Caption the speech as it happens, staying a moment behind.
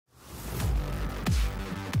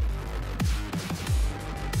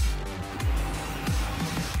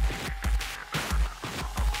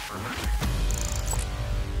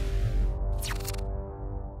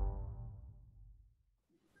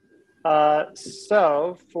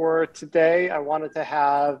So for today, I wanted to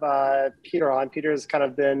have Peter on. Peter's kind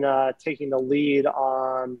of been taking the lead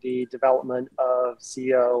on the development of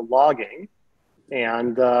ZIO logging.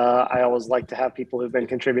 And I always like to have people who've been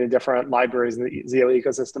contributing different libraries in the ZIO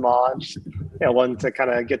ecosystem on. One to kind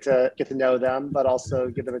of get to know them, but also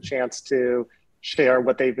give them a chance to share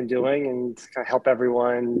what they've been doing and kind of help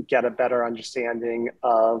everyone get a better understanding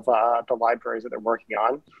of the libraries that they're working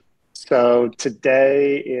on. So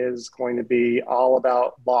today is going to be all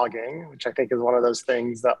about logging, which I think is one of those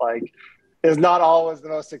things that like is not always the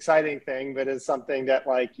most exciting thing, but is something that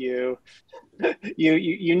like you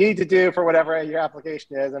need to do for whatever your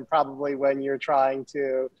application is, and probably when you're trying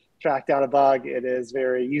to track down a bug, it is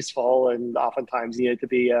very useful, and oftentimes you need to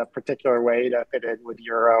be a particular way to fit in with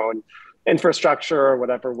your own infrastructure or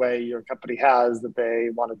whatever way your company has that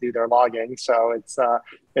they want to do their logging. So it's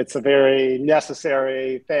a very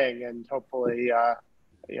necessary thing, and hopefully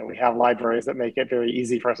we have libraries that make it very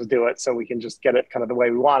easy for us to do it, so we can just get it kind of the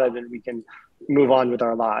way we want it, and we can move on with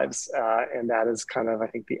our lives. And that is kind of, I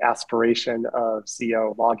think, the aspiration of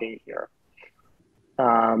ZIO logging here.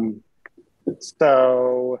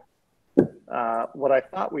 So what I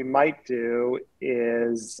thought we might do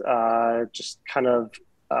is just kind of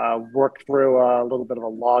work through a little bit of a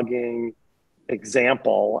logging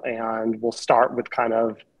example, and we'll start with kind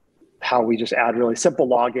of how we just add really simple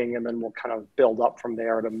logging, and then we'll kind of build up from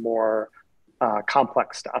there to more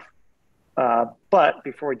complex stuff. But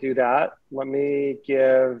before we do that, let me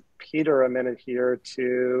give Peter a minute here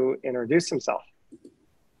to introduce himself.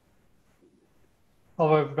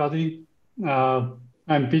 Hello, everybody.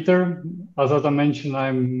 I'm Peter. As Adam mentioned,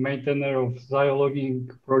 I'm maintainer of ZIO Logging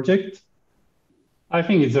project. I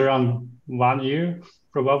think it's around 1 year,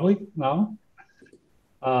 probably now.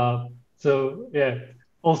 So yeah,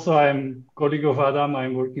 also I'm colleague of Adam.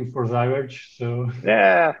 I'm working for ZIO, so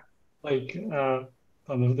yeah, like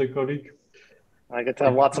another colleague. I get to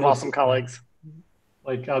have lots of awesome colleagues.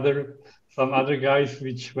 Like some other guys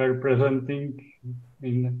which were presenting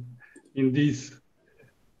in these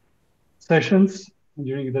sessions,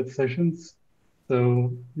 during that sessions.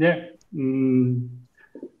 So yeah,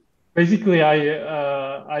 basically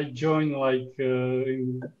I joined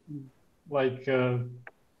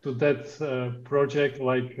to that project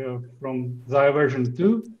from ZIO version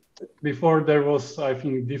 2. Before there was, I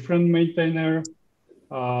think, different maintainer,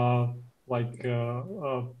 and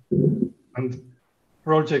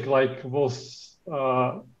project was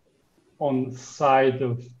on side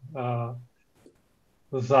of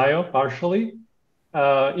ZIO partially,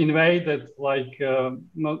 in a way that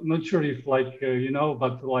not sure if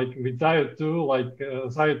but with ZIO 2,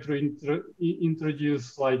 ZIO 2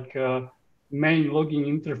 introduced main logging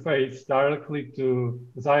interface directly to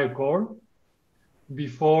ZIO core.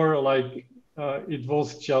 Before it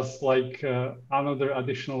was just another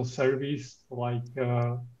additional service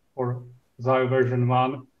for ZIO version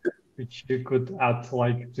 1, which you could add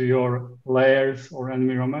to your layers or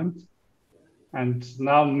environment. And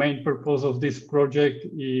now main purpose of this project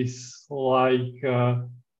is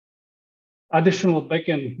additional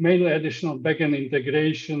backend, mainly additional backend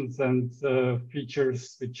integrations and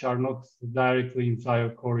features which are not directly in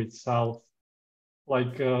ZIO core itself.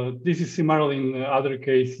 This is similar in other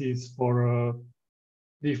cases for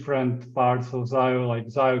different parts of ZIO, like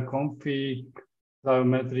ZIO config, ZIO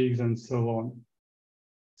metrics, and so on.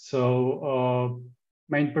 So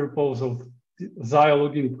main purpose of ZIO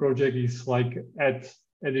logging project is add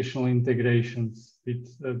additional integrations with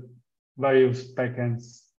various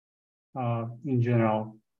backends in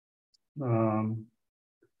general.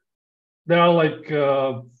 There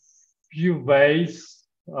are few ways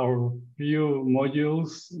or few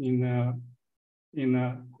modules in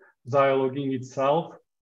ZIO logging itself.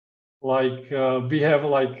 We have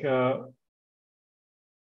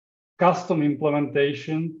custom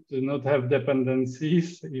implementation to not have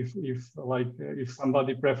dependencies if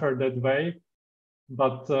somebody prefer that way.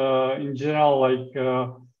 But in general,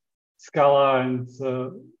 Scala and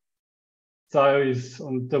ZIO is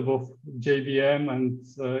on top of JVM, and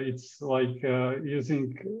it's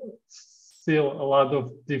using still a lot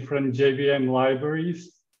of different JVM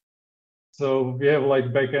libraries. So we have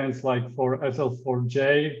backends for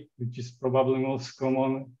SL4J, which is probably most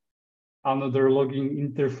common, another logging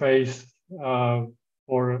interface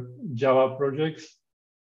for Java projects.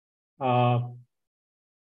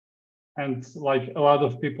 And a lot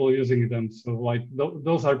of people using them. So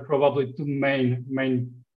those are probably two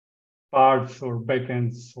main parts or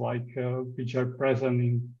backends which are present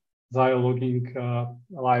in ZIO logging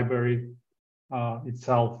library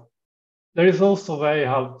itself. There is also a way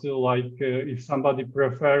how to if somebody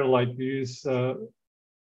prefer use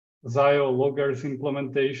ZIO loggers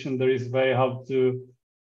implementation, there is way how to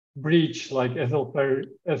bridge like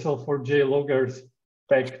SL4J loggers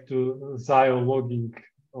back to ZIO logging,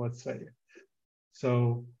 let's say.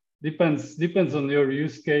 So depends on your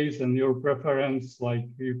use case and your preference. Like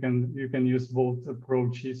you can use both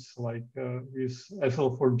approaches, like use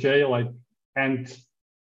SL4J like end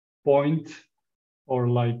point, or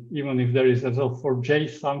like even if there is SL4J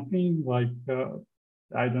something like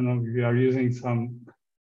I don't know, if you are using some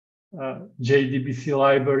JDBC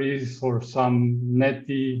libraries or some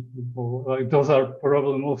netty, like those are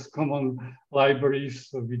probably most common libraries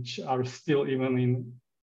which are still even in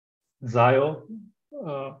ZIO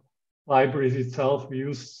libraries itself. We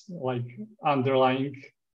use like underlying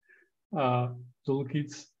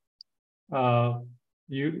toolkits.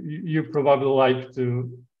 You probably like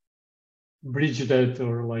to bridge that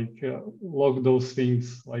or like log those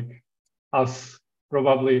things, like us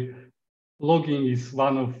probably logging is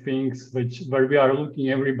one of things where we are looking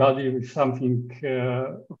everybody if something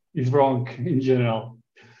is wrong in general.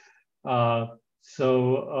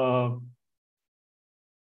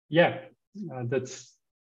 Yeah,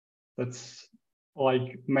 that's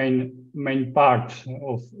like main part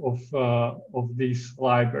of this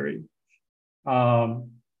library.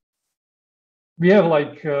 We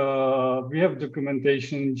have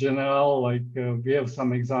documentation in general, like we have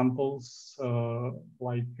some examples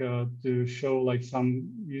to show like some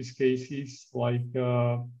use cases, like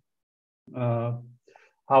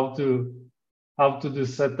how to do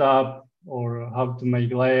setup or how to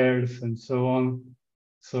make layers and so on.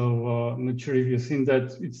 So I'm not sure if you've seen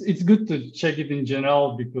that. It's good to check it in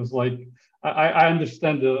general, because like I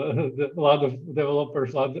understand a lot of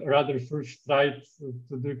developers rather first try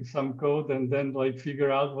to do some code and then like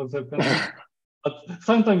figure out what's happening. But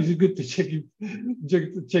sometimes it's good to check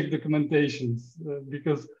documentations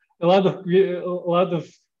because a lot of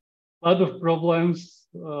problems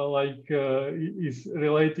is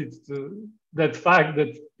related to that fact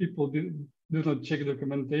that people do not check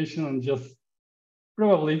documentation and just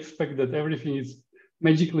probably expect that everything is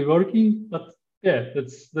magically working. But yeah,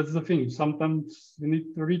 that's the thing. Sometimes you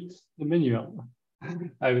need to read the manual,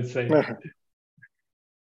 I would say. All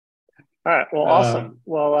right. Well, awesome.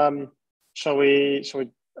 Well, shall we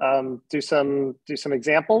do some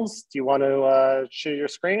examples? Do you want to share your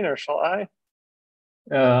screen, or shall I?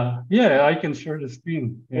 Yeah, I can share the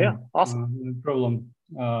screen. Yeah, awesome. No problem.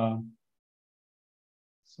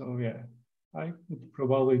 So yeah, I could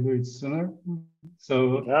probably do it sooner.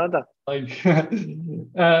 So like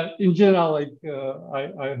in general, like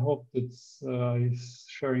I hope that is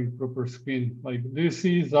sharing proper screen. Like, do you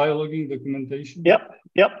see ZIO logging documentation? Yep.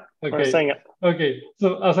 Okay. We're saying it. Okay.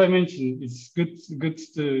 So as I mentioned, it's good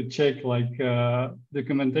to check like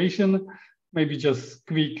documentation. Maybe just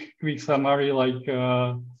quick summary. Like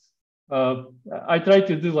I try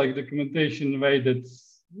to do like documentation in a way that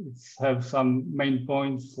it's have some main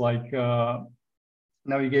points like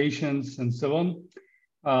navigations and so on.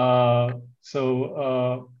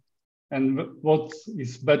 And what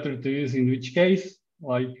is better to use in which case?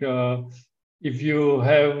 Like if you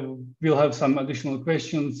will have some additional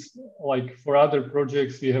questions, like for other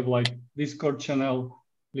projects, we have like Discord channel.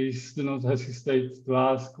 Please do not hesitate to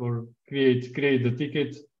ask or create the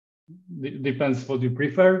ticket. Depends what you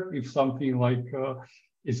prefer. If something like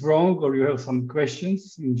is wrong or you have some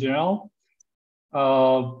questions in general.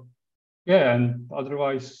 Yeah, and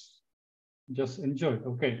otherwise, just enjoy.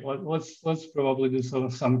 Okay, let's probably do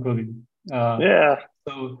some coding. Yeah.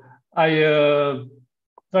 So I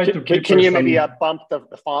try to prepare. Can you maybe bump the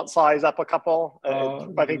font size up a couple?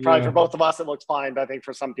 I think probably for both of us it looks fine, but I think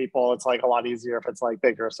for some people it's like a lot easier if it's like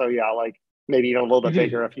bigger. So yeah, like maybe even a little bit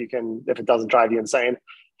bigger if it doesn't drive you insane.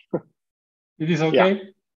 It is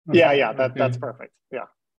okay? Yeah, that's perfect. Yeah.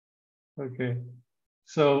 Okay.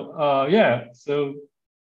 So yeah, so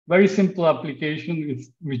very simple application,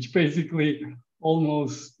 which basically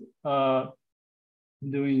almost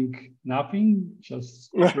doing nothing,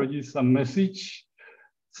 just produce some message.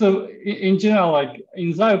 So in general, like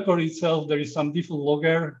in ZIO core itself, there is some default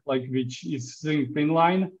logger, like which is doing print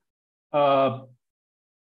line.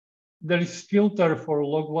 There is filter for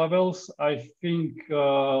log levels. I think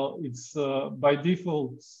it's by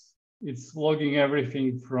default, it's logging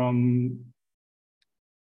everything from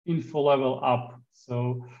info level up.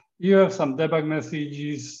 So you have some debug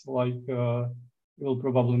messages, like you will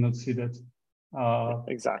probably not see that.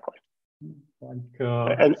 Exactly.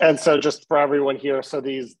 Like, and so just for everyone here, so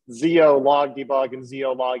these ZIO log debug and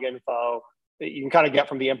ZIO log info, you can kind of get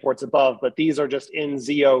from the imports above, but these are just in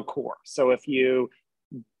ZIO core. So if you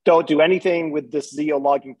don't do anything with this ZIO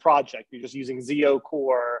logging project, you're just using ZIO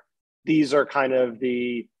core, these are kind of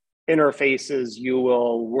the interfaces you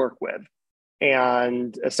will work with.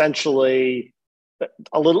 And essentially,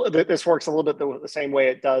 this works a little bit the same way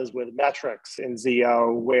it does with metrics in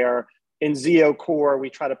ZIO, where in ZIO core,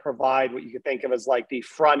 we try to provide what you could think of as like the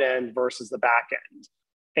front end versus the back end.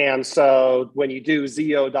 And so when you do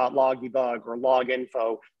ZIO.logdebug or log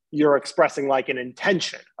info, you're expressing like an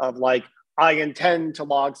intention of like, I intend to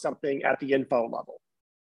log something at the info level.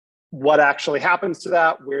 What actually happens to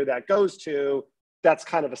that, where that goes to, that's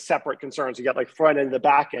kind of a separate concern. So you got like front end and the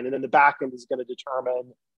back end, and then the back end is going to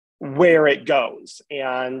determine where it goes.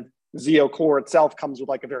 And ZIO core itself comes with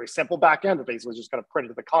like a very simple back end that basically just going to print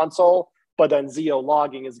to the console. But then ZIO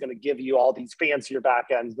logging is going to give you all these fancier back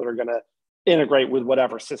ends that are going to integrate with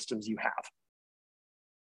whatever systems you have.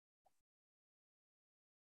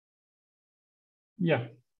 Yeah,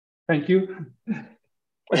 thank you.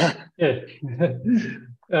 Yeah.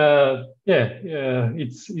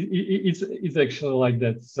 It's actually like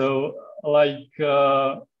that. So like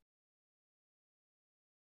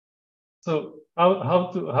so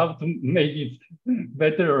how to make it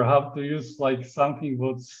better, or how to use like something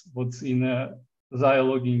what's in a ZIO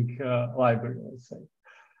logging library, let's say.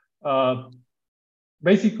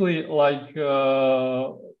 Basically,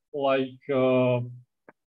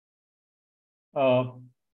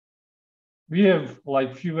 we have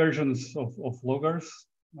like few versions of loggers.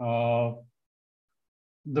 The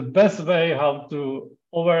best way how to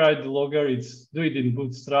override the logger is do it in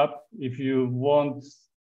Bootstrap. If you want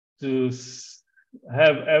to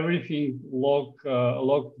have everything logged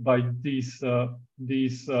by this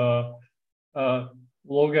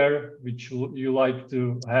logger which you like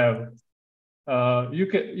to have, you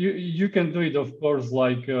can do it, of course,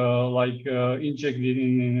 like inject it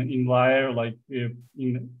in layer, like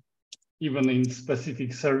even in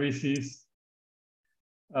specific services,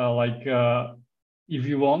 if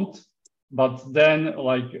you want, but then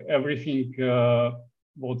like everything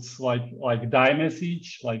what's like die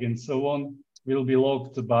message, like and so on, will be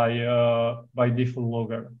logged by default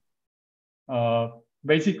logger.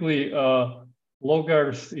 Basically,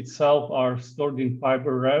 loggers itself are stored in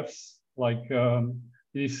fiber refs, like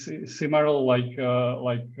is similar like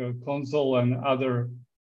console and other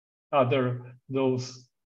those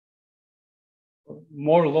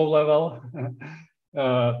more low level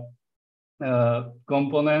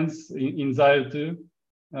components in ZIO 2.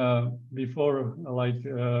 Before, like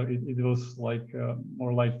it was like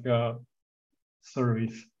more like a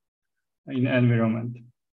service in environment.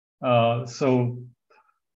 So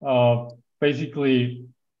basically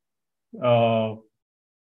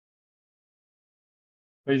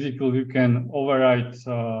you can override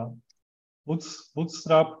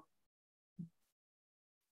Bootstrap.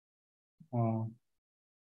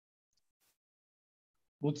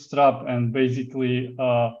 Bootstrap, and basically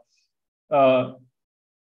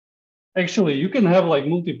actually you can have like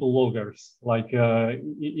multiple loggers like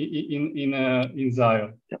in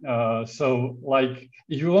ZIO. So like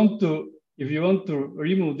if you want to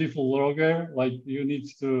remove default logger, like you need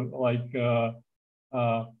to like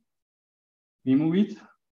remove it,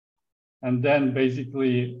 and then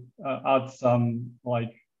basically add some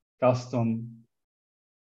like custom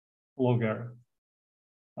logger.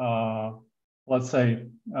 Let's say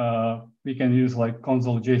we can use like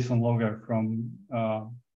console JSON logger from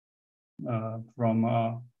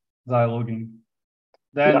ZIO logging.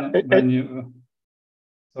 Then when you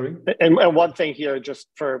sorry. And one thing here, just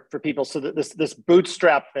for people, so that this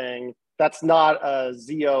Bootstrap thing, that's not a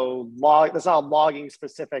ZIO log. That's not a logging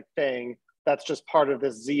specific thing. That's just part of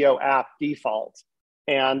this ZIO app default,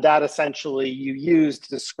 and that essentially you use to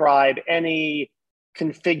describe any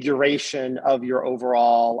configuration of your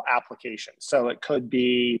overall application. So it could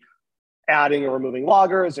be adding or removing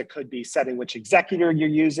loggers. It could be setting which executor you're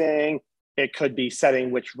using. It could be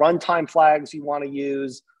setting which runtime flags you want to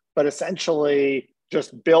use. But essentially,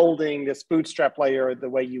 just building this Bootstrap layer the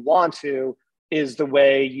way you want to is the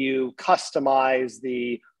way you customize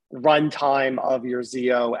the runtime of your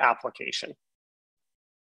ZIO application.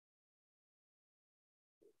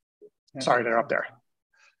 Sorry to interrupt there.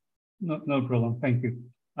 No problem. Thank you.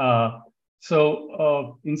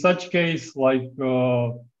 So in such case, like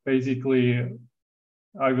basically,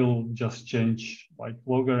 I will just change like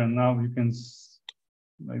logger, and now you can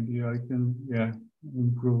maybe I can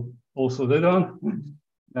improve also that one.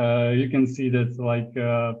 You can see that like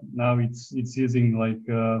now it's using like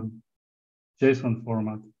JSON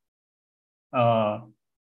format.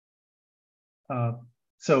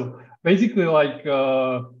 So basically, like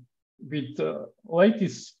with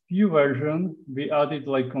latest few version, we added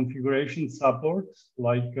like configuration support,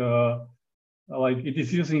 like it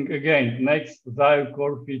is using again next ZIO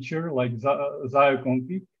core feature like ZIO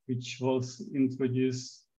config. which was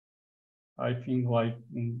introduced, I think, like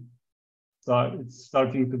it's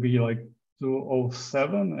starting to be like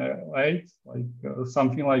 2007, 8, like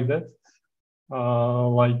something like that.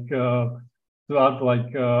 To add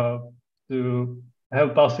to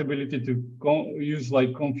have possibility to use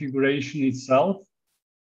like configuration itself,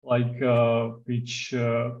 which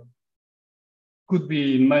could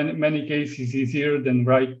be in many cases easier than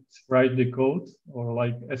write the code, or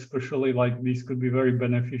like especially like this could be very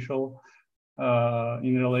beneficial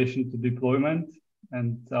in relation to deployment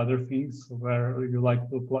and other things where you like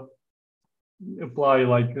to apply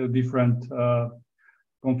like a different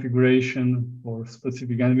configuration for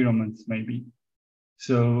specific environments maybe.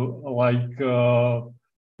 So like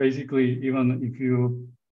basically, even if you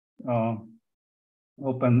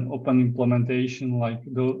open implementation, like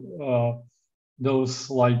those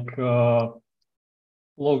like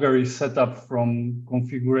logger is set up from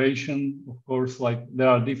configuration. Of course, like there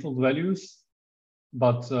are default values,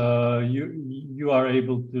 but you are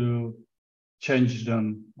able to change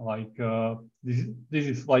them. Like this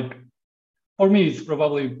is like, for me, it's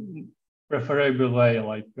probably preferable way.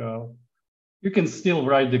 Like you can still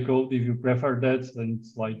write the code if you prefer that, and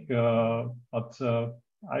like, but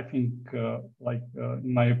I think,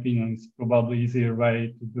 in my opinion, it's probably easier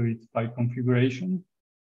way to do it by configuration.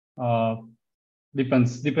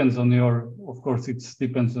 Depends on your, of course, it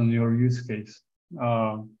depends on your use case.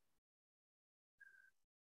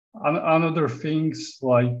 Another things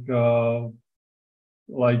which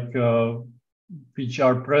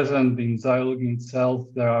are present in ZIO Logging itself,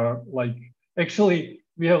 there are like, actually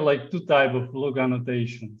we have like two types of log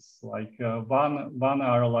annotations. Like one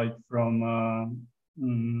are like from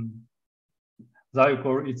ZIO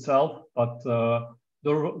core itself, but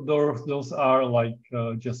those are like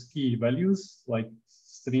just key values, like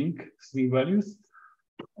string values,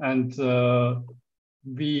 and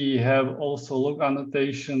we have also log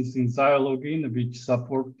annotations in ZIO Logging, which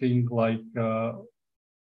supporting like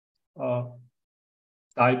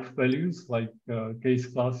type values, like case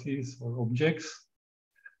classes or objects,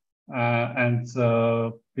 and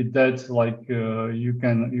with that, like you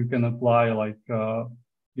can apply like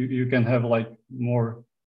you can have like more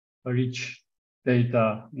rich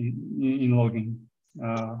data in logging.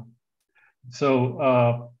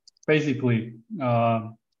 So basically,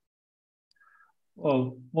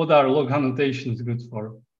 well, what are log annotations good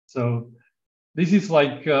for? So this is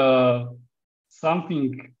like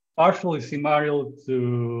something partially similar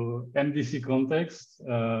to MDC context,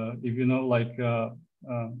 if you know, like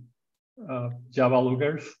Java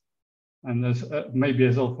loggers, and maybe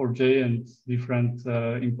SL4J and different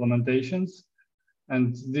implementations.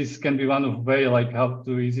 And this can be one of way like how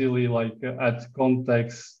to easily like add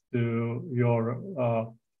context to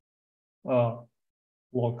your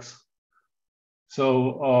logs.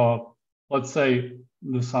 So let's say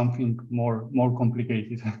do something more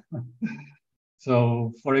complicated.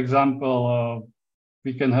 So for example,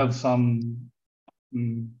 we can have some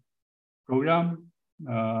program,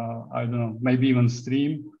 I don't know, maybe even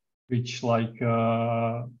stream, which like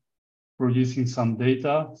producing some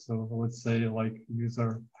data. So let's say like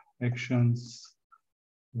user actions,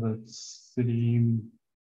 let's stream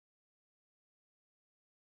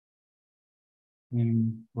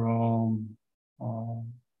in from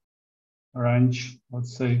range,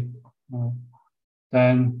 let's say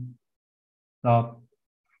 10 dot.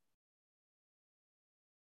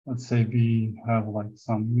 Let's say we have like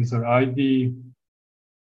some user ID.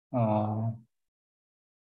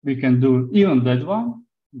 We can do even that one,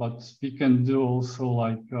 but we can do also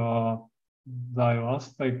like ZIO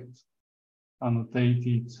aspect,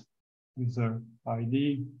 annotated user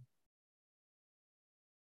ID.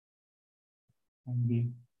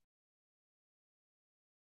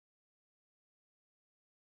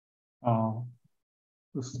 To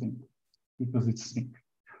string, because it's string.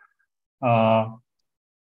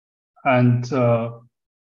 And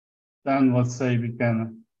then let's say we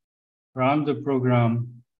can run the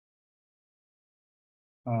program.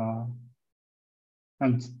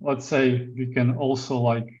 And let's say we can also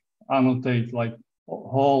like annotate like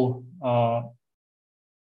whole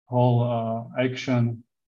action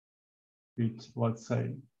with, let's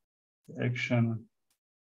say, action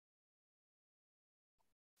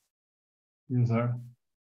user.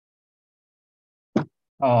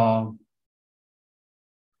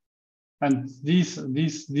 And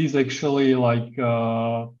these actually like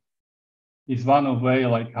is one of way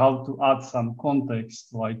like how to add some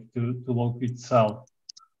context like to log itself.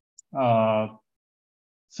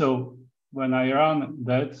 So when I run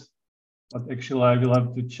that, but actually I will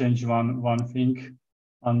have to change one more thing,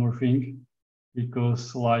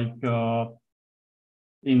 because like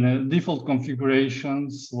in default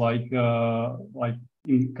configurations, like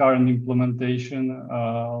in current implementation,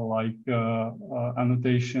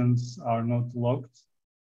 annotations are not logged.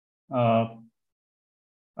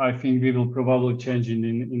 I think we will probably change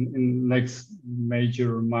in next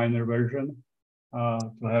major or minor version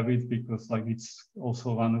to have it, because like it's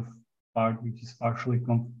also one of part which is partially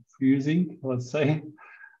confusing, let's say.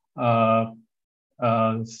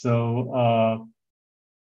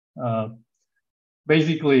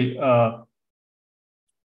 Basically,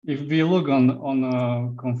 if we look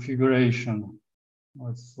on configuration,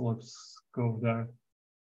 let's go there.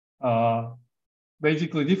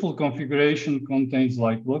 Basically, default configuration contains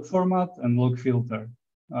like log format and log filter.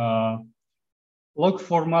 Log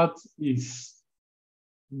format is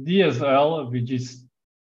DSL, which is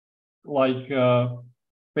like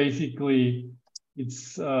basically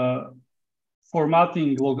it's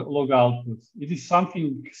formatting log output. It is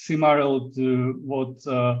something similar to what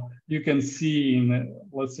you can see in,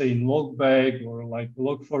 let's say, in logbag or like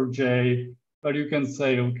log4j, where you can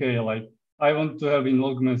say, okay, like I want to have in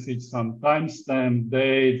log message some timestamp,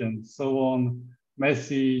 date, and so on,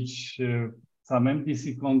 message, some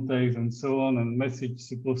MPC context, and so on, and message is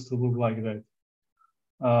supposed to look like that.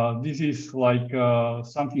 This is like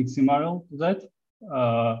something similar to that.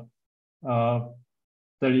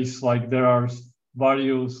 There are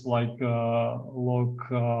various like log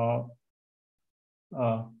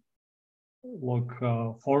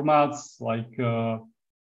formats, like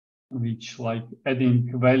which like adding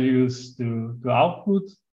values to output,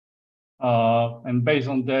 and based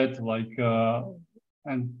on that, like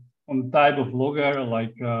and on type of logger,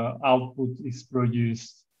 like output is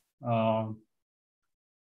produced.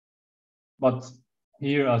 But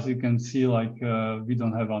here, as you can see, like we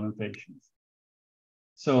don't have annotations.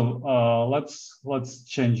 So let's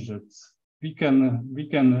change that. We can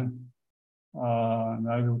and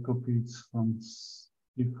I will copy it from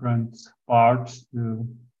different parts to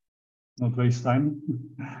not waste time.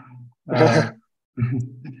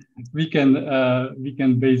 We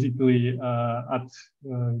can basically add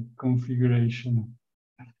configuration.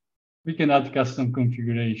 We can add custom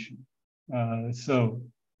configuration.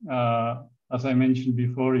 As I mentioned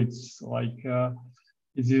before, it's like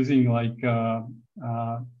it's using like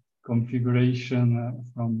configuration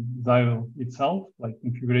from ZIO itself, like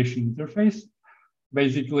configuration interface.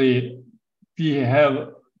 Basically, we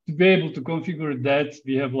have to be able to configure that.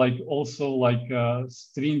 We have like also like a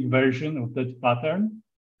string version of that pattern.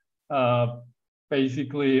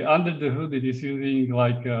 Basically, under the hood, it is using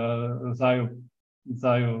like a ZIO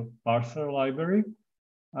parser library.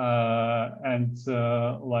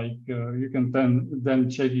 You can then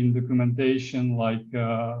check in documentation like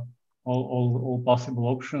all possible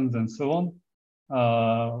options and so on.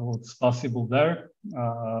 What's possible there?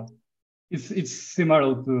 It's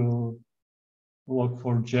similar to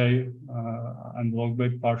log4j and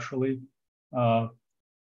logbag partially.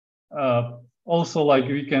 Also, like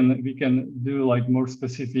we can do like more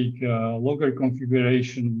specific logger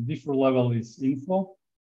configuration. Default level is info.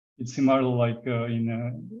 It's similar like in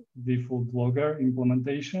a default logger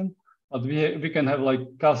implementation, but we can have like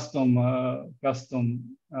custom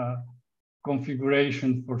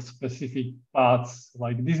configuration for specific paths.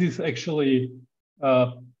 Like this is actually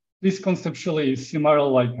this conceptually is similar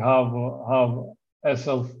like how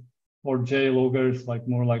SL4j loggers, like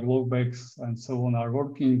more like logbags and so on, are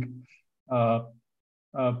working.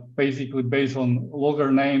 Basically based on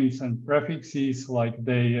logger names and prefixes, like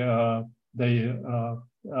they are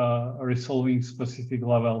resolving specific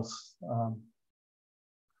levels.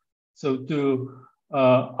 So to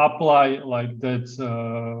apply like that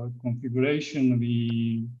configuration,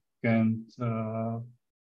 we can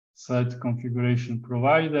set configuration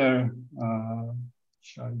provider,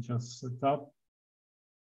 which I just set up,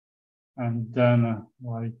 and then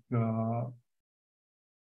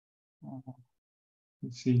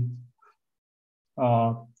let's see,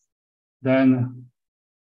 then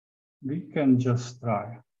we can just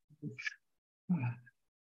try.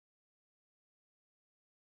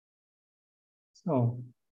 So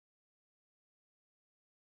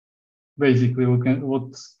basically,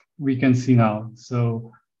 what we can see now.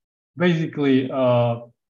 So basically,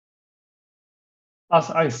 as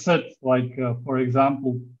I said, like for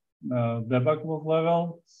example, debug log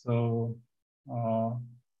level. So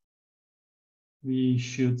we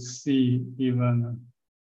should see even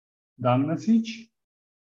done message.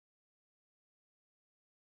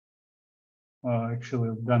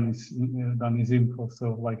 Actually, done is info.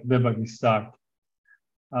 So like debug is start.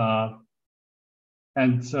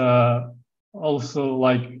 And also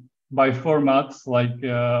like by formats, like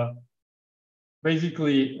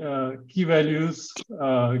basically key values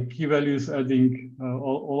adding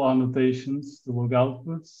all annotations to log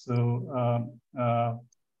outputs. So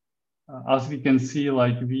as we can see,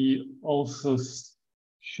 like we also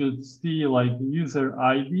should see like user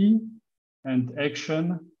ID and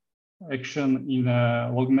action in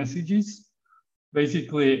log messages.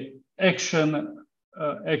 Basically, action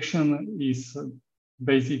is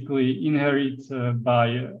basically inherited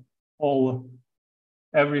by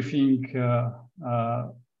everything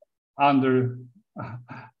under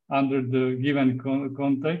the given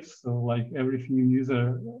context. So like everything in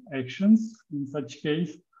user actions in such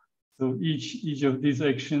case. So each of these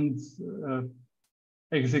actions,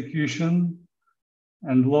 execution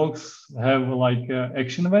and logs have like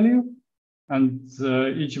action value, and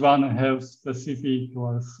each one has specific,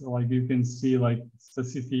 like you can see, like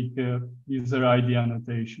specific user ID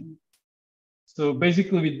annotation. So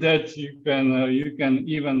basically, with that, you can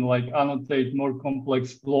even like annotate more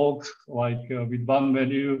complex blocks, like with one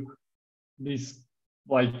value. This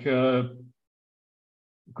like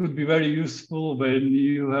could be very useful when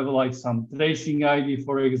you have like some tracing ID,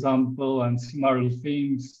 for example, and similar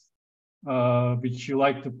things which you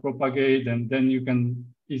like to propagate, and then you can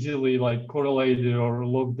easily like correlate your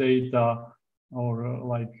log data, or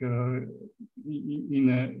like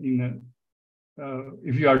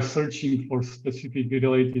if you are searching for specific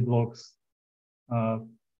related logs in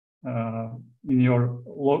your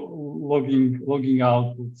logging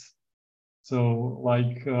outputs. So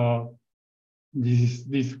like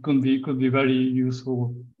this could be very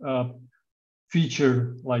useful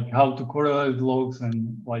feature, like how to correlate logs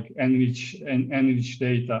and like enrich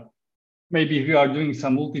data. Maybe if you are doing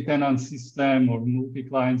some multi-tenant system or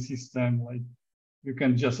multi-client system, like you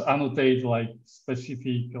can just annotate like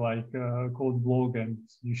specific like code blog, and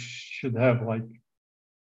you should have like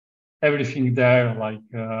everything there like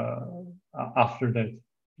after that.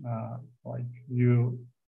 Like you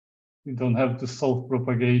don't have to solve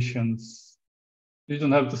propagations. You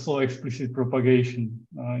don't have to solve explicit propagation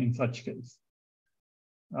in such case.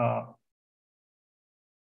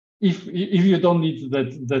 If you don't need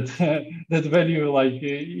that value like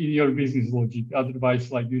in your business logic,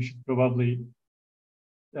 otherwise like you should probably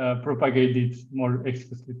propagate it more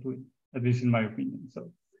explicitly, at least in my opinion.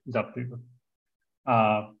 So it's up to you.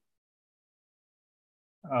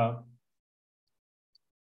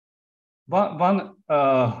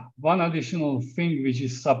 One additional thing which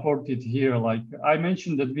is supported here, like I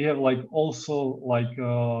mentioned that we have like also like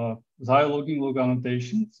ZIO logging log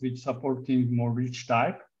annotations which supporting more rich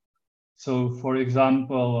type. So for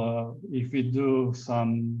example, if we do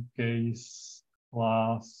some case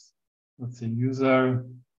class, let's say user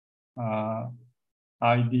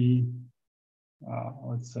ID,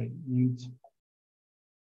 let's say int,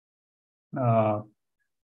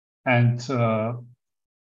 and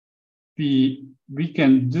we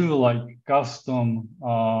can do like custom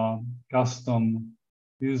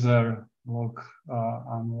user log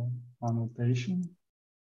annotation.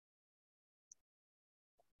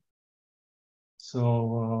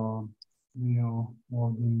 So ZIO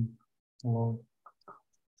logging log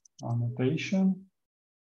annotation.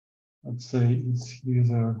 Let's say it's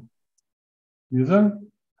user. We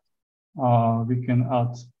can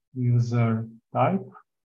add user type.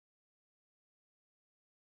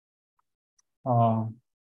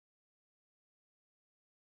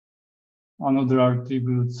 Another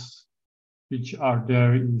attributes which are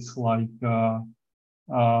there is like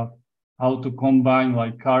how to combine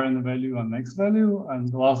like current value and next value,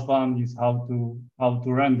 and the last one is how to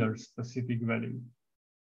render specific value.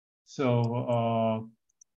 So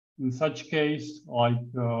in such case, like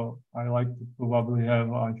I like to probably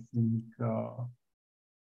have, I think,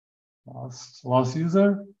 last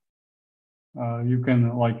user. You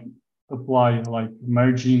can like apply like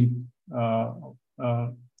merging,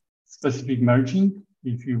 specific merging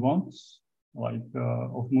if you want, like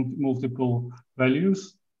of multiple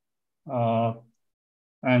values,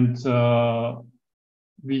 and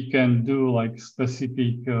we can do like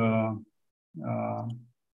specific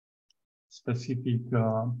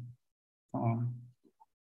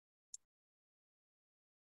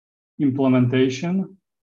implementation.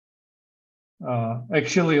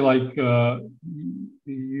 Actually, like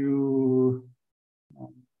you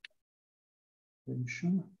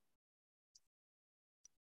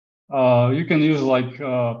can use like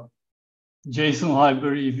JSON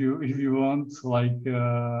library if you want. Like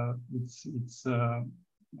it's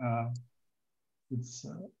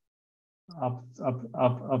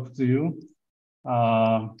up to you.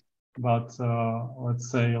 But let's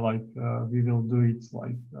say like we will do it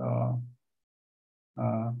like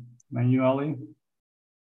manually.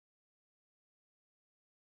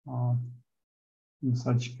 in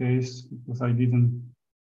such case, because I didn't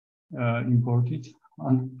import it.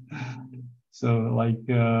 So like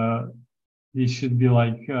this should be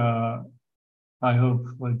like I hope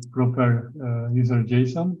like proper user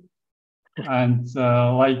JSON, and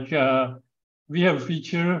we have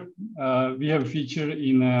feature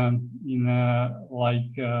in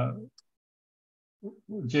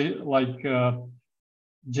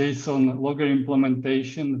JSON logger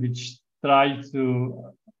implementation, which try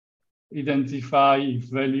to identify if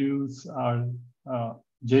values are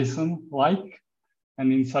JSON-like,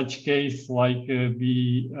 and in such case, like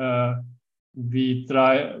we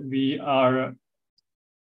are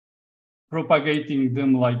propagating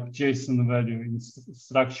them like JSON value in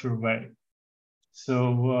structured way.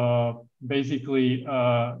 So basically,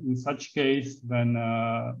 in such case, then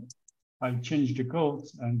I change the code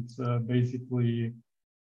and basically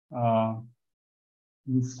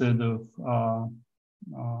instead of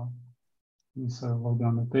user log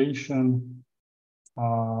annotation,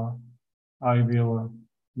 I will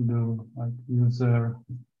do like user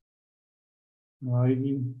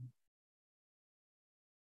ID.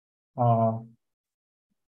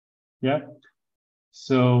 Yeah.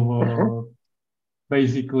 So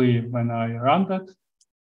basically, when I run that,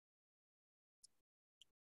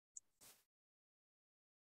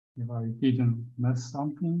 if I didn't mess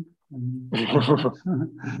something,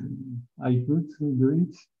 I could do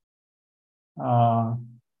it.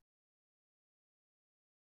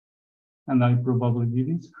 And I probably did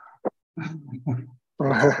it.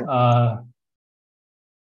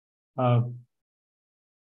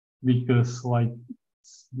 Because like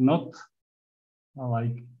it's not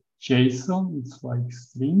like JSON, it's like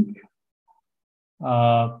string.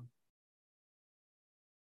 Now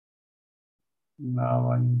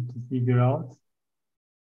I need to figure out.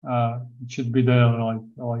 It should be there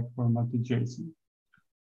like formatted JSON.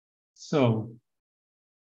 So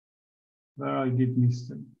where I did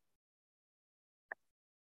mistake.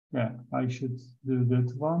 Yeah, I should do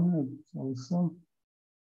that one also.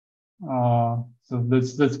 So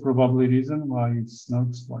that's probably reason why it's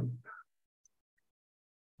not like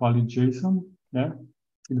valid JSON. Yeah,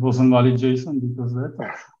 it wasn't valid JSON because that.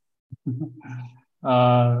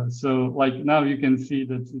 So like now you can see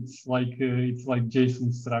that it's like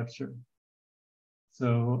JSON structure.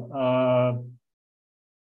 So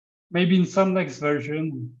maybe in some next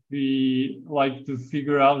version we like to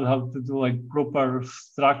figure out how to do like proper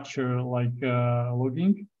structure like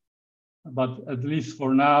logging. But at least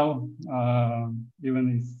for now,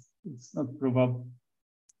 even if it's not probably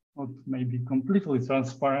not maybe completely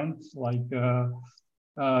transparent, like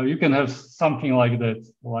you can have something like that,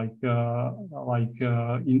 like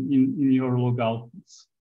in your log outputs.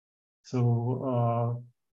 So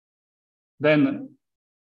then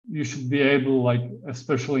you should be able, like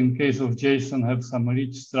especially in case of JSON, have some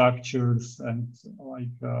rich structures and like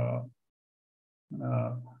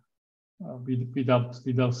without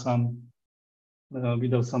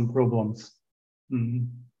some problems.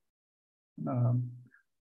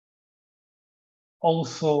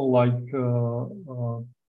 Also, like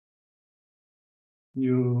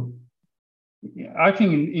I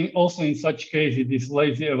think also in such case it is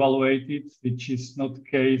lazy evaluated, which is not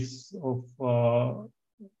case of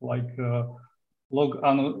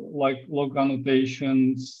log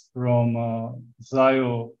annotations from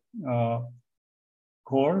ZIO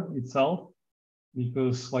core itself,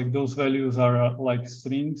 because like those values are like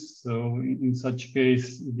strings. So in such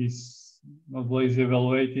case, it is not lazy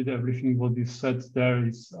evaluated. Everything what is set there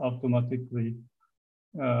is automatically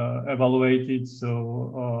evaluated.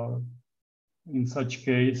 So in such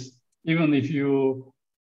case, even if you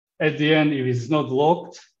at the end if it's not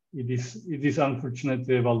logged, it is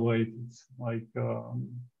unfortunately evaluated. Like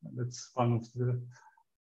that's one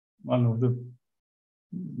of the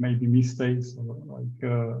maybe mistakes, or like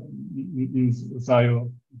in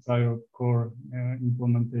ZIO core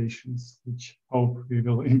implementations, which hope we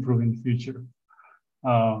will improve in future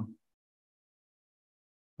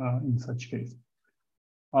in such case.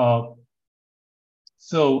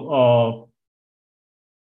 So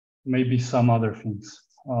maybe some other things.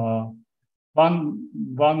 One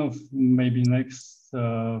of maybe next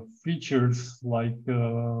features like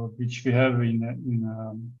which we have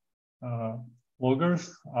in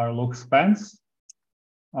loggers are log spans.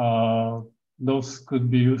 Those could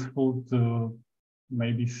be useful to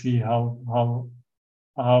maybe see how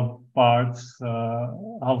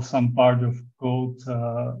some part of code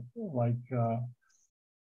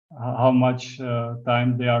how much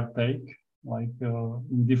time they are take, like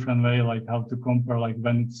in different way, like how to compare like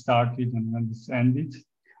when it started and when it's ended.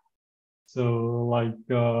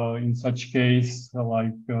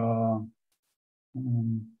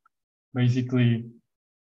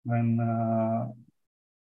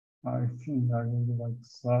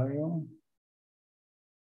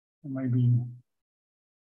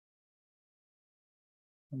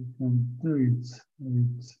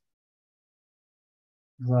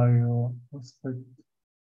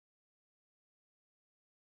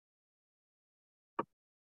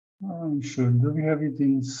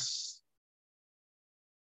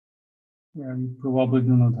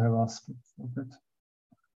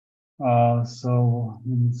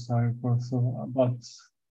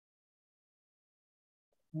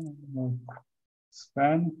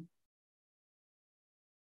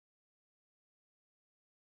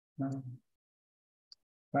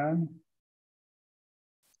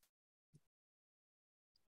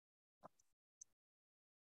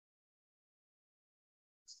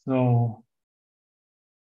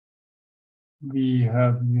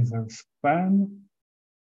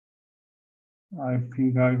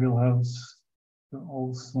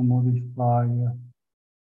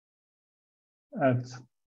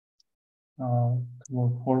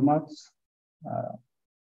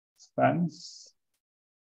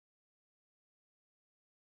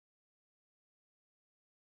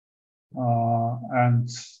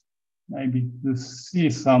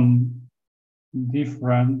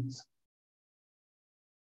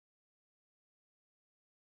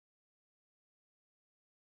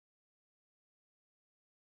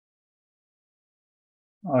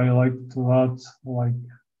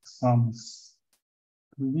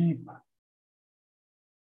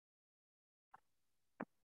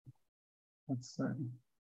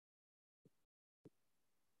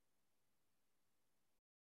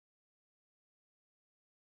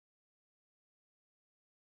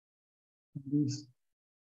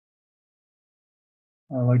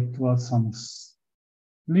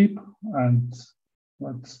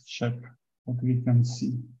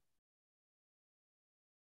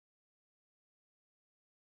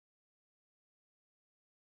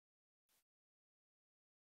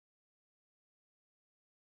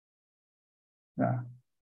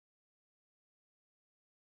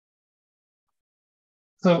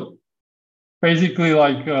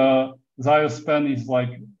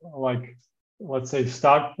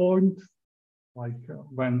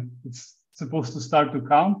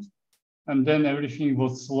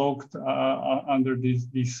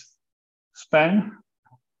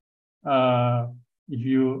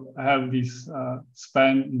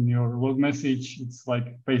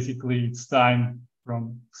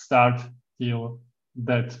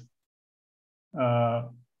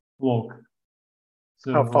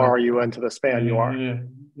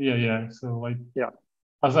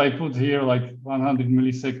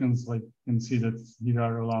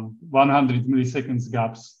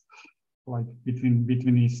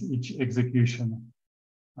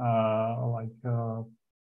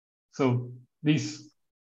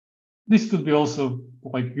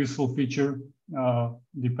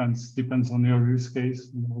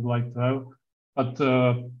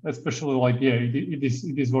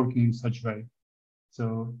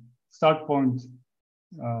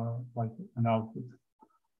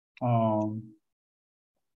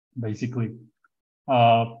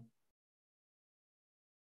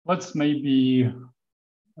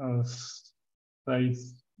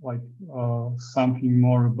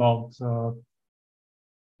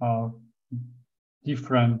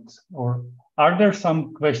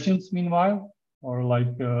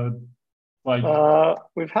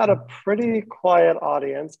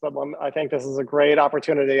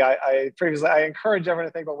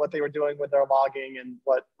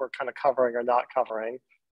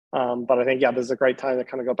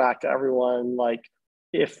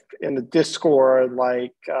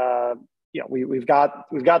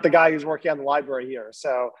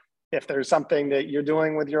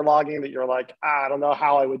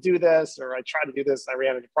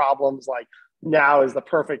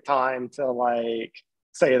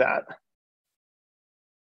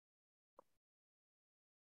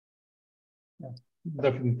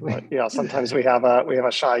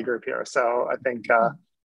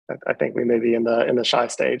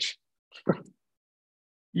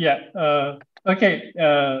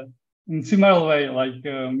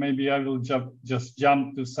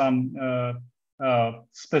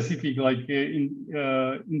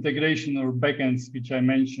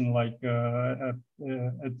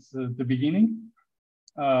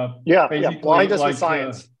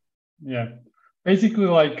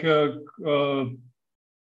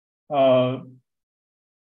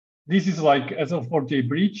 this is like SL4J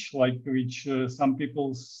bridge, like which some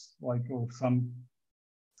people's like, or some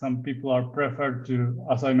people are preferred to,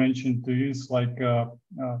 as I mentioned, to use like ZIO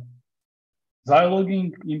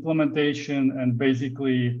logging implementation, and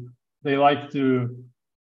basically they like to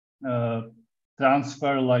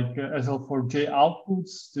transfer like SL4J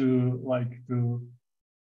outputs to like to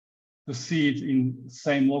see it in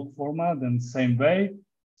same log format and same way.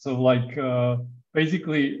 So like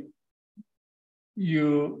basically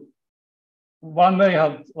one way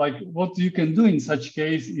of like what you can do in such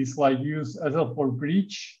case is like use SL4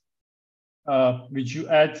 bridge, which you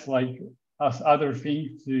add like as other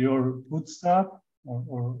thing to your bootstrap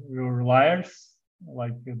or your layers,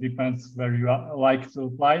 like it depends where you like to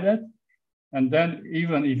apply that. And then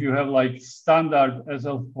even if you have like standard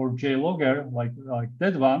SL4J logger, like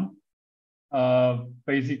that one,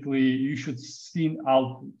 basically you should see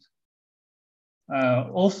output.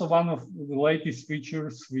 Also, one of the latest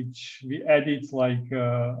features which we added, like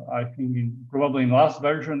I think probably in last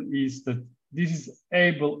version, is that this is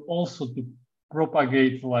able also to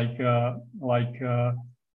propagate like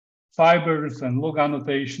fibers and log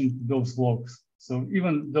annotation to those logs. So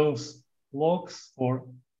even those logs for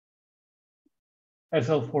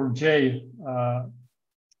SL4J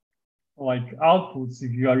like outputs,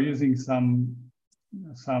 if you are using some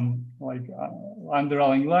like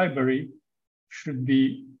underlying library,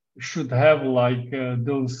 should have like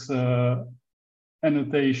those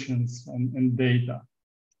annotations and data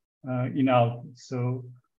in output. So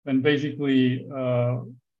when basically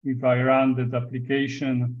if I run that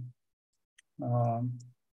application,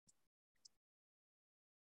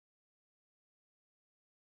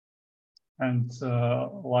 and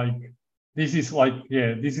like this is like,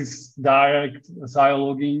 yeah, this is direct ZIO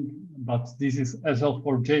logging, but this is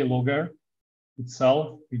SL4J logger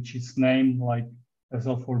itself, which is named like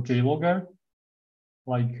SL4J logger.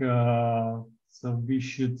 Like, so we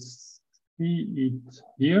should see it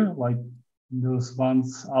here, like those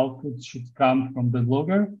ones output should come from the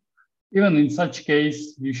logger. Even in such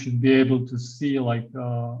case, you should be able to see like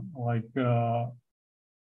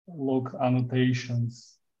log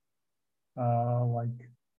annotations, like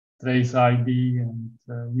trace ID and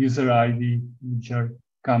user ID, which are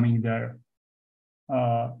coming there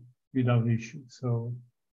without issue. So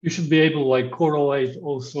you should be able to like correlate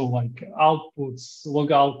also like outputs, log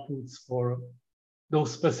outputs for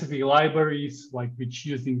those specific libraries, like which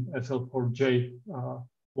using SL4J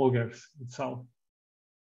loggers itself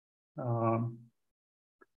in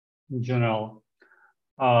general.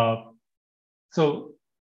 So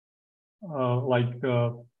like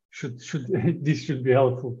this should be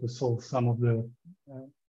helpful to solve some of the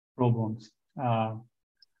problems.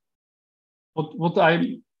 What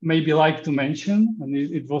I maybe like to mention, and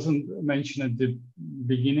it wasn't mentioned at the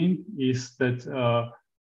beginning, is that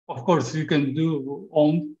of course you can do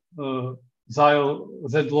own ZIO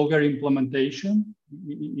Z-logger implementation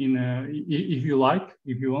in if you like,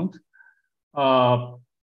 if you want.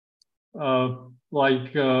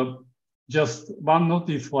 Just one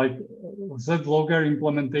notice, like Z-logger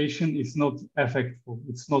implementation is not effective.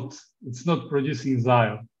 It's not producing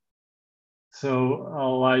ZIO. So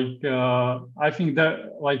I think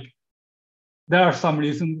that like there are some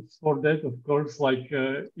reasons for that. Of course, like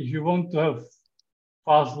if you want to have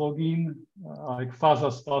fast login, like fast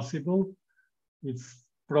as possible, it's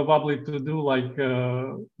probably to do like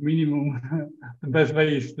minimum. The best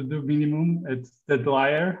way is to do minimum at that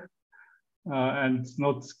layer. And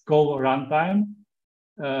not call runtime,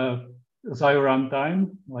 ZIO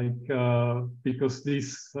runtime, like because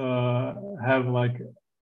this could have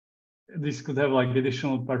like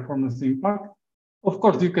additional performance impact. Of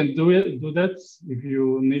course, you can do that if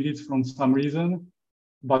you need it from some reason,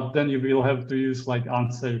 but then you will have to use like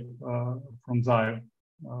unsafe from ZIO.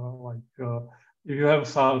 If you have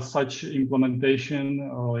such implementation,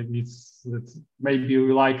 or like that maybe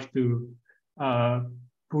you like to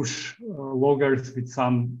push loggers with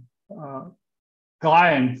some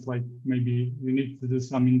clients, like maybe you need to do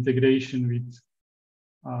some integration with,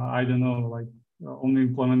 I don't know, like only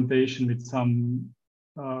implementation with some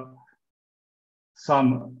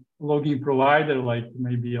logging provider, like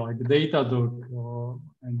maybe like Datadog, or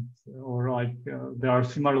like there are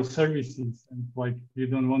similar services, and like you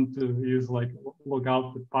don't want to use like log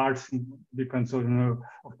output parsing. Depends on,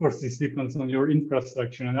 of course, this depends on your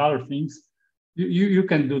infrastructure and other things. You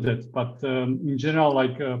can do that, but in general,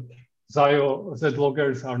 like ZIO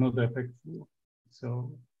Z-loggers are not effective.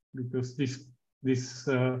 So because this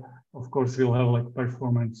of course will have like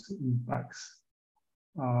performance impacts.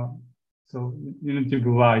 So you need to be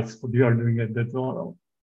wise what you are doing at that level.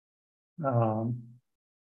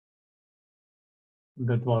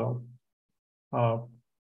 that level. Yeah.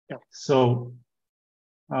 So,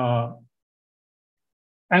 and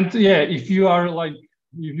yeah, if you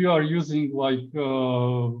are using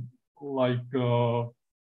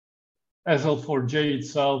SL4J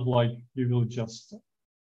itself, like you will just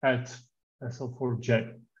add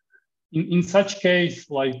SL4J. In such case,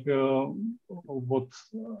 like what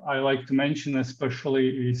I like to mention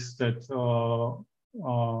especially is that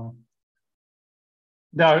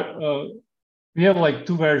we have like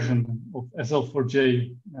two versions of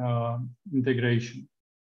SL4J integration.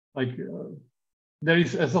 Like there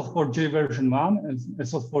is SL4J version 1 and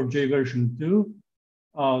SL4J version 2.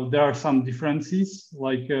 There are some differences,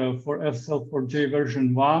 like for SL4J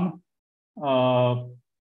version 1,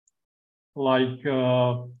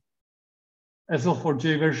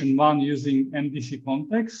 SL4J version 1 using MDC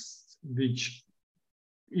context, which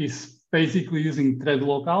is basically using thread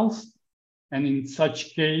locales. And in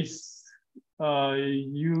such case,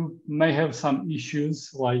 you may have some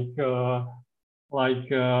issues like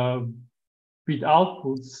with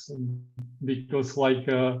outputs, because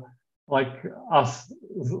as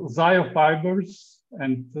ZIO fibers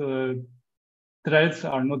and threads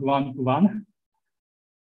are not one-to-one.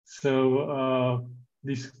 So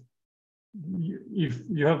if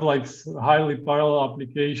you have like highly parallel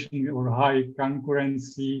application or high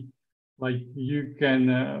concurrency, like you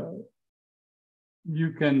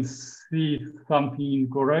can see something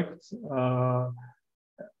incorrect,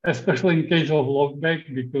 especially in case of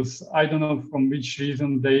logback, because I don't know from which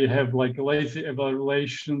reason they have like lazy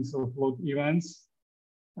evaluations of log events.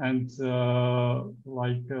 And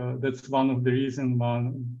that's one of the reasons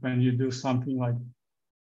when you do something like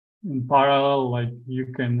in parallel, like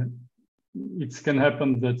it can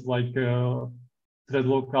happen that like thread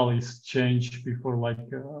local is changed before like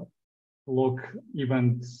log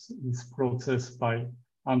event is processed by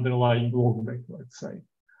underlying logback, let's say.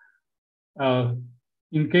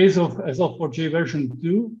 In case of SL4J version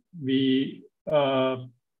 2,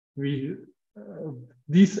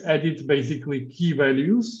 this added basically key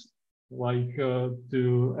values like to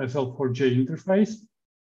SL4J interface.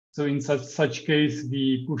 So in such case,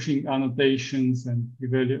 we pushing annotations and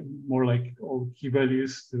more like all key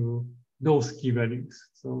values to those key values.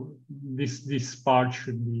 So this part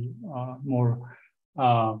should be more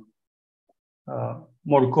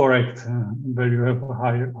correct where you have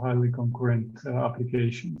highly concurrent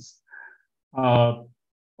applications.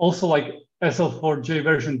 Also, like SL4J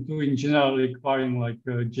version 2 in general requiring like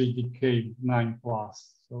JDK 9+.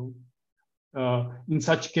 So in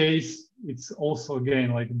such case, it's also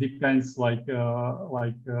again like depends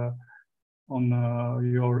on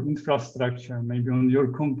your infrastructure, maybe on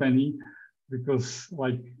your company, because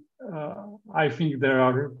like I think there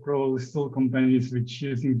are probably still companies which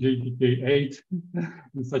using JDK 8.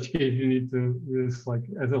 In such case, you need to use like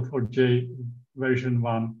SL4J version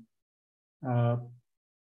 1.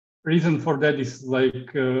 Reason for that is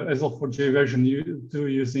like SL4J version 2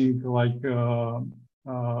 using like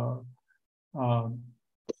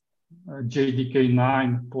JDK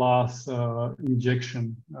 9+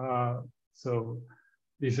 injection. So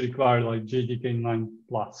this requires like JDK 9+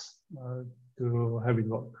 to have it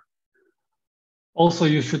work. Also,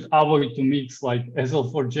 you should avoid to mix like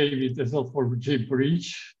SL4J with SL4J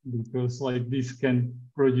bridge, because like this can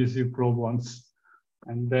produce you problems.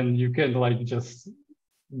 And then you can like just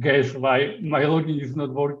guess why my logging is not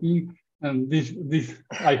working. And this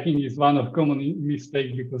I think is one of common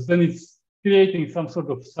mistake, because then it's creating some sort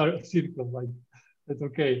of circle, like that's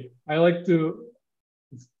okay. I like to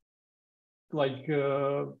like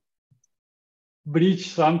bridge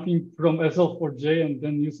something from SL4J and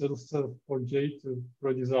then use SL4J to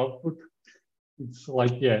produce output. It's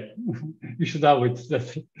like, yeah, you should avoid that,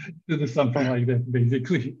 to do something like that,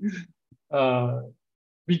 basically.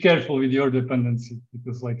 Be careful with your dependency,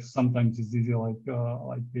 because like sometimes it's easy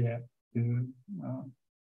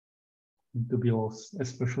to be lost,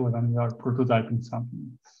 especially when you are prototyping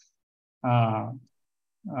something. Yeah.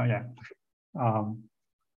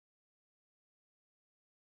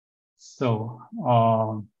 So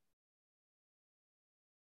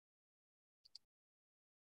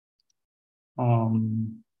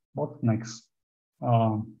what next?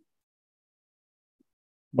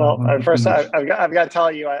 Well, first, I've got to tell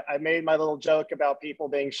you, I made my little joke about people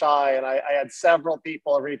being shy, and I had several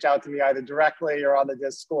people reach out to me either directly or on the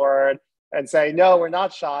Discord and say, no, we're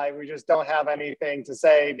not shy. We just don't have anything to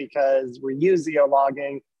say because we use ZIO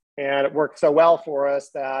logging and it worked so well for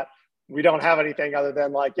us that we don't have anything other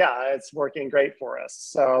than like, yeah, it's working great for us.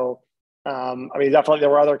 So, I mean, definitely there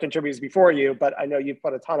were other contributors before you, but I know you've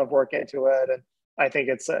put a ton of work into it. And I think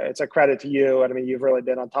it's a credit to you. And I mean, you've really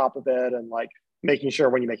been on top of it and like making sure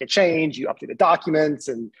when you make a change, you update the documents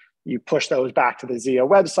and you push those back to the ZIO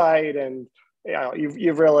website. And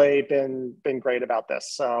you've really been great about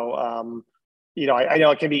this. So I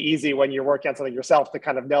know it can be easy when you're working on something yourself to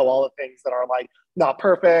kind of know all the things that are like not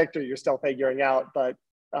perfect or you're still figuring out, but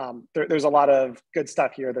there's a lot of good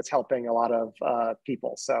stuff here that's helping a lot of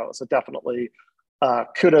people. So definitely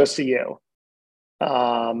kudos to you.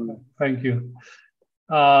 Thank you.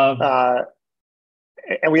 And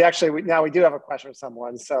we do have a question from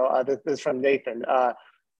someone. So this is from Nathan.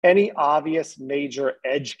 Any obvious major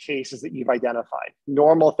edge cases that you've identified?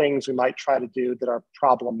 Normal things we might try to do that are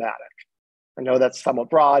problematic? I know that's somewhat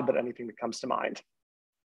broad, but anything that comes to mind.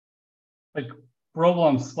 Like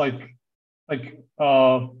problems, I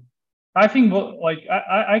think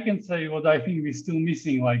I can say what I think we're still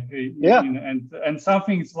missing, and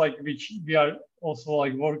something is like which we are also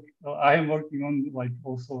like I am working on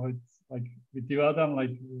also it's with you, Adam,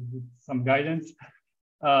 with some guidance.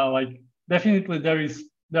 Definitely there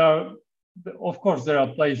are of course there are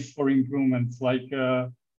places for improvements. I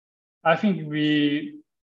think we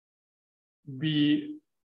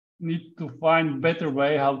need to find better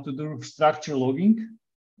way how to do structure logging,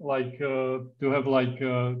 to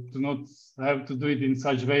not have to do it in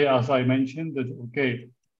such way as I mentioned that, okay,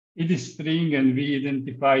 it is string and we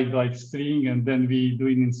identified string and then we do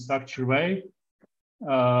it in structure way.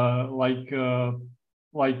 That's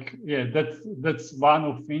one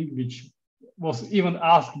of things which was even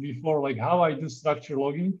asked before, how I do structure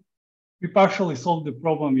logging. We partially solved the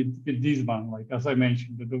problem with this one, as I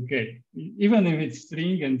mentioned, that okay, even if it's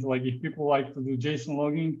string and if people like to do JSON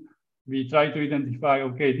logging, we try to identify,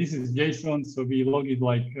 okay, this is JSON, so we log it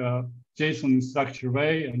JSON in structured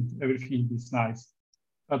way and everything is nice.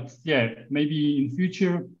 But yeah, maybe in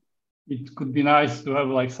future, it could be nice to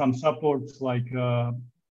have some support,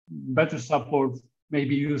 better support,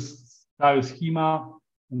 maybe use style schema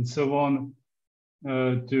and so on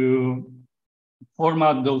to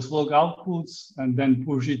format those log outputs and then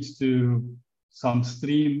push it to some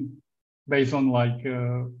stream based on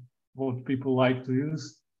what people like to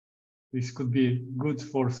use. This could be good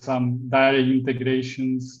for some direct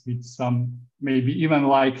integrations with some maybe even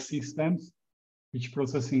systems which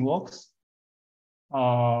processing logs.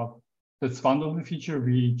 That's one of the feature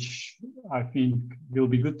which I think will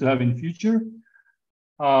be good to have in future.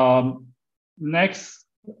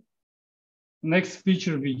 Next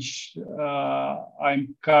feature which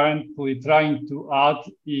I'm currently trying to add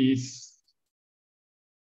is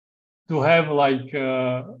to have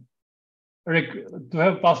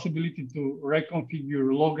possibility to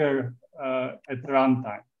reconfigure logger at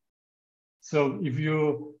runtime. So if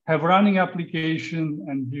you have running application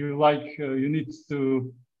and you you need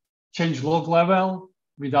to change log level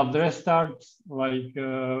without the restart,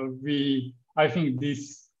 I think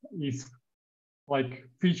this is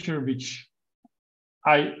feature which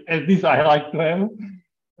at least I like to have,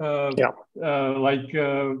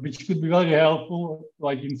 which could be very helpful,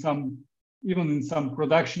 even in some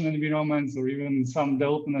production environments or even in some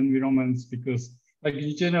development environments, because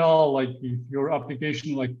in general, if your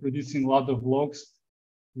application producing a lot of logs,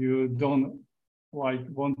 you don't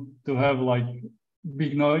want to have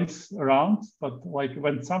big noise around, but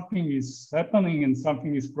when something is happening and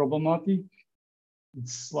something is problematic,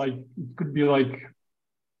 it's it could be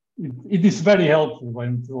it is very helpful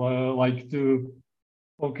when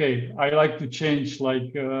okay, I like to change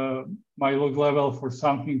my log level for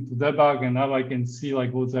something to debug, and now I can see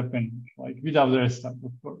what's happening, without the restart,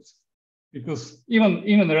 of course, because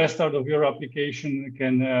even the restart of your application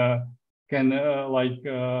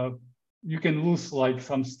you can lose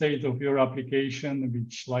some state of your application,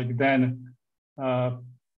 which then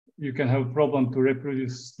you can have a problem to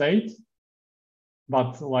reproduce state,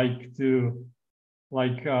 but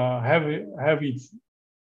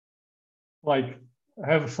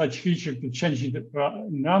have such feature to change it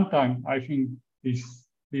in runtime. I think this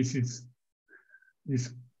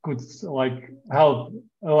could help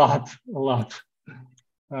a lot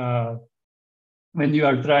when you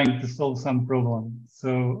are trying to solve some problem.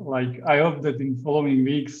 So I hope that in following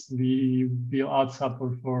weeks we will add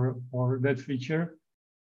support for that feature.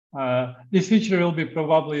 This feature will be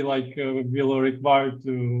probably will require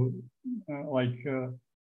to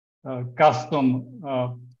custom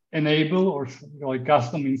enable or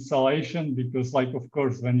custom installation, because of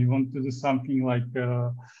course when you want to do something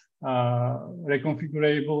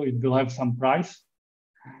reconfigurable, it will have some price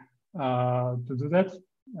to do that.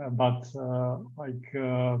 But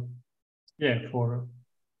for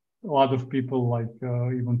a lot of people,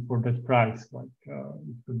 even for that price, it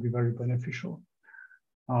could be very beneficial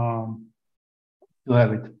to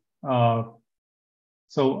have it.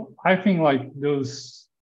 So I think like those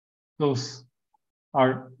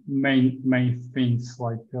are main things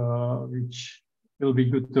like which will be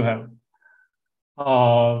good to have.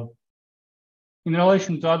 In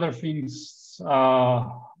relation to other things,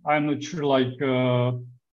 I'm not sure like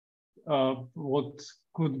what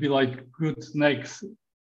could be like good next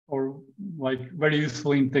or like very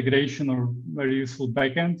useful integration or very useful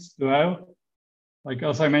backends to have. Like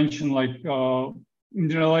as I mentioned, like in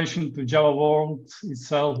relation to Java world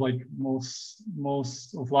itself, like most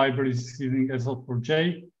of libraries using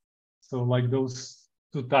SL4J. So like those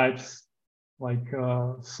two types, like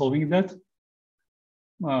solving that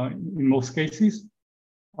in most cases.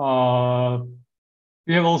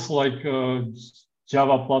 We have also like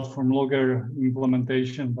Java platform logger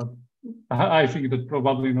implementation, but I think that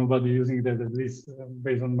probably nobody using that, at least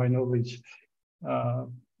based on my knowledge.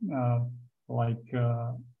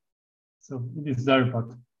 So it is there,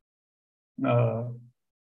 but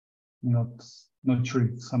not sure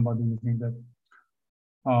if somebody using that.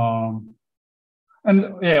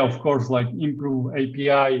 And yeah, of course, like improve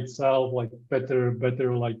API itself, like better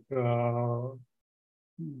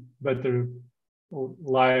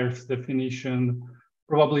layers definition,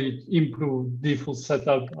 probably improve default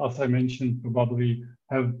setup, as I mentioned, probably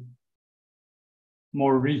have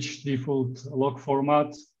more rich default log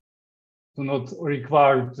formats to not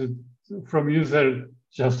require from user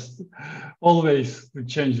just always to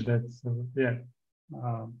change that. So yeah,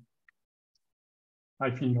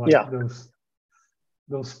 I think like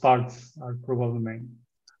those parts are probably main.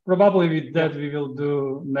 Probably with that we will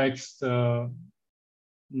do next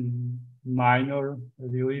minor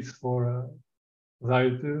release for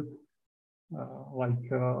ZIO-2.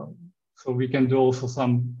 So we can do also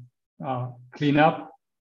some cleanup.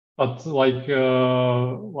 But I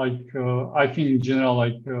think in general,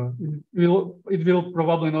 like it will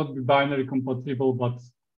probably not be binary compatible, but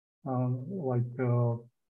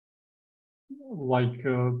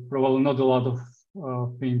probably not a lot of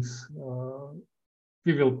things.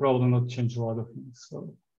 We will probably not change a lot of things.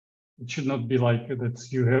 So it should not be like that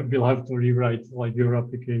you will have to rewrite like your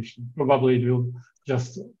application. Probably it will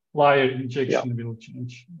just layer injection will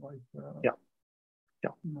change.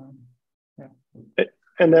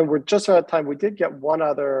 And then we're just out of time. We did get one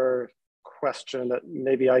other question that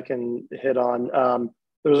maybe I can hit on.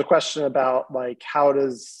 There was a question about like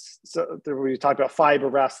we talked about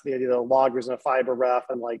fiber refs, the idea of the loggers in a fiber ref,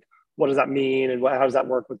 and like what does that mean and how does that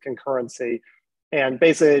work with concurrency? And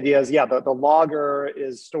basically the idea is, the logger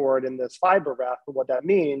is stored in this fiber ref, but what that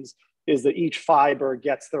means is that each fiber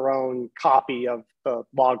gets their own copy of the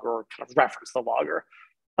logger, or kind of reference the logger.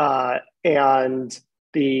 And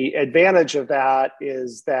the advantage of that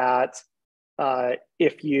is that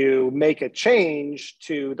if you make a change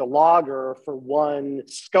to the logger for one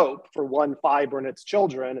scope, for one fiber and its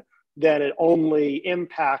children, then it only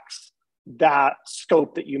impacts that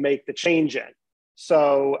scope that you make the change in.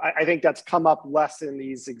 So I think that's come up less in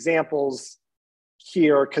these examples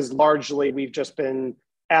here, because largely we've just been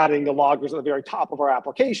adding the loggers at the very top of our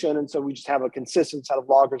application. And so we just have a consistent set of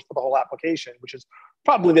loggers for the whole application, which is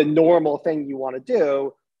probably the normal thing you want to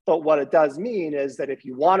do. But what it does mean is that if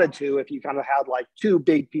you wanted to, if you kind of had like two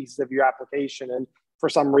big pieces of your application, and for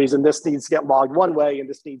some reason this needs to get logged one way and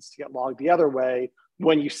this needs to get logged the other way,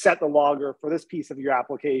 when you set the logger for this piece of your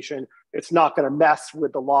application, it's not going to mess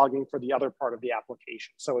with the logging for the other part of the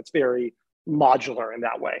application. So it's very modular in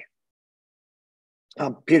that way.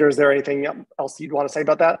 Peter, is there anything else you'd want to say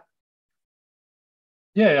about that?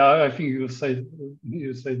 Yeah, I think you said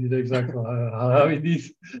it exactly how it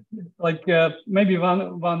is. Like maybe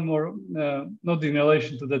one more, not in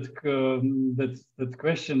relation to that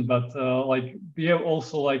question, but like we have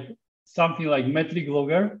also like something like metric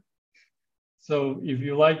logger. So if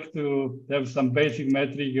you like to have some basic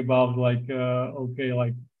metric about like okay,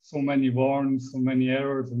 like so many warnings, so many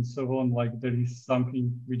errors, and so on, like there is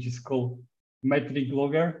something which is called metric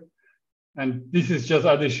logger. And this is just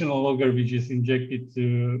additional logger which is injected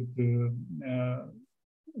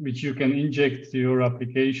which you can inject to your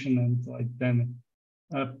application, and like then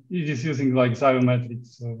it is using like ZIO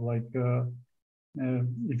metrics. So like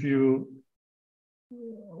if you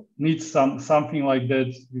need something like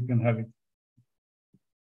that, you can have it.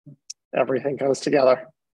 Everything goes together.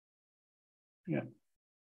 Yeah.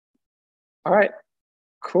 All right.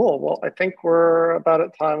 Cool. Well, I think we're about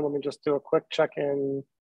at time. Let me just do a quick check-in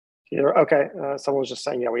here. Okay. Someone was just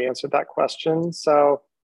saying, yeah, we answered that question. So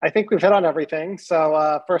I think we've hit on everything.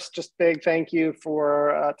 So first, just big thank you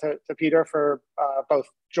to Peter for both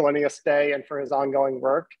joining us today and for his ongoing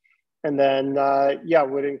work. And then, yeah,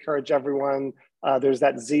 would encourage everyone. There's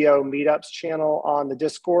that ZIO meetups channel on the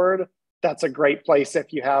Discord. that's a great place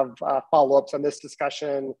if you have follow-ups on this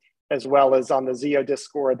discussion, as well as on the ZIO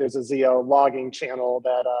Discord. There's a ZIO logging channel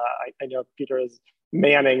that I know Peter is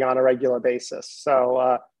manning on a regular basis.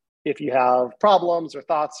 So if you have problems or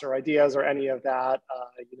thoughts or ideas or any of that,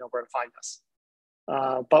 you know where to find us.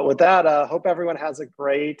 But with that, hope everyone has a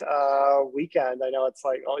great weekend. I know it's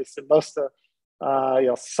like at least most of you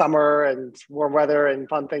know, summer and warm weather and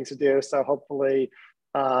fun things to do. So hopefully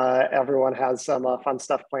everyone has some fun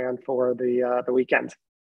stuff planned for the weekend.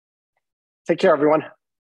 Take care, everyone.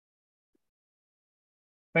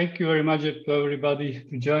 Thank you very much to everybody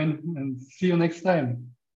to join, and see you next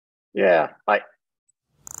time. Yeah, bye.